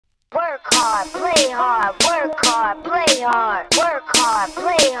work hard, play hard, work hard, play hard, work hard,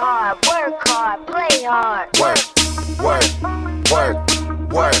 play hard, work hard, play hard. Work.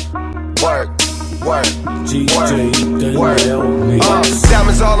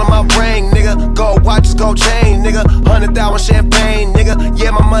 Diamonds all on my brain, nigga. Gold watches, gold chain, nigga. 100,000 champagne, nigga.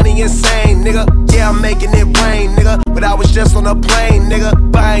 Yeah, my money insane, nigga. Yeah, I'm making it rain, nigga. But I was just on a plane,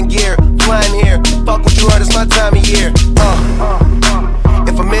 nigga. Buying gear, flying here. Fuck what you heard, it's my time of year.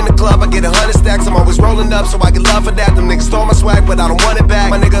 If I'm in the club, I get 100 stacks. I'm always rolling up, so I get love for that. Them niggas stole my swag, but I don't want it back.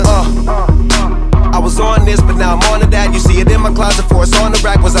 My nigga, I was on this, but now I'm on to that. You see it in my closet, for it's on the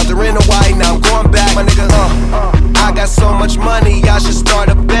rack. Was out there in Hawaii, now I'm going back. My nigga, I got so much money, I should start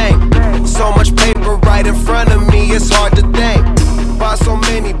a bank. So much paper right in front of me, it's hard to think. Buy so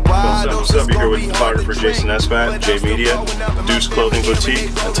many bottles. What's up? You're here with photographer Jason Espat, JMedia, Deuce Clothing Boutique,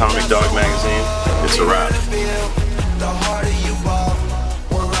 Atomic Dog Magazine. It's a wrap.